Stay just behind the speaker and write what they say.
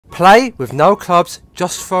Play with no clubs,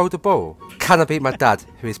 just throw the ball. Can I beat my dad,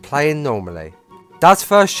 who is playing normally? Dad's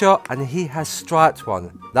first shot and he has striked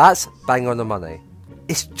one. That's bang on the money.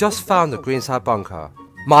 It's just found the greenside bunker.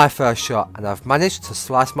 My first shot and I've managed to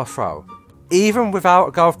slice my throw. Even without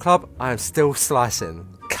a golf club, I am still slicing.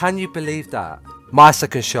 Can you believe that? My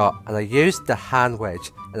second shot and I used the hand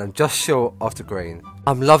wedge and I'm just short of the green.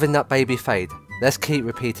 I'm loving that baby fade. Let's keep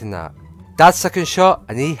repeating that. Dad's second shot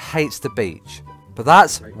and he hates the beach. But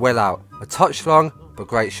that's well out. A touch long, but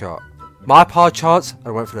great shot. My par chance,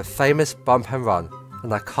 I went for the famous bump and run,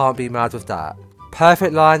 and I can't be mad with that.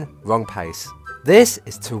 Perfect line, wrong pace. This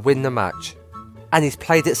is to win the match. And he's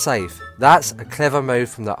played it safe. That's a clever move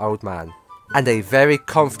from the old man. And a very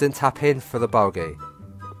confident tap in for the bogey.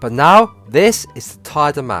 But now, this is to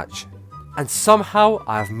tie the match. And somehow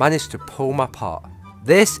I have managed to pull my putt.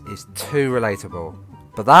 This is too relatable.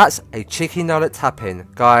 But that's a cheeky nullet tap in.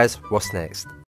 Guys, what's next?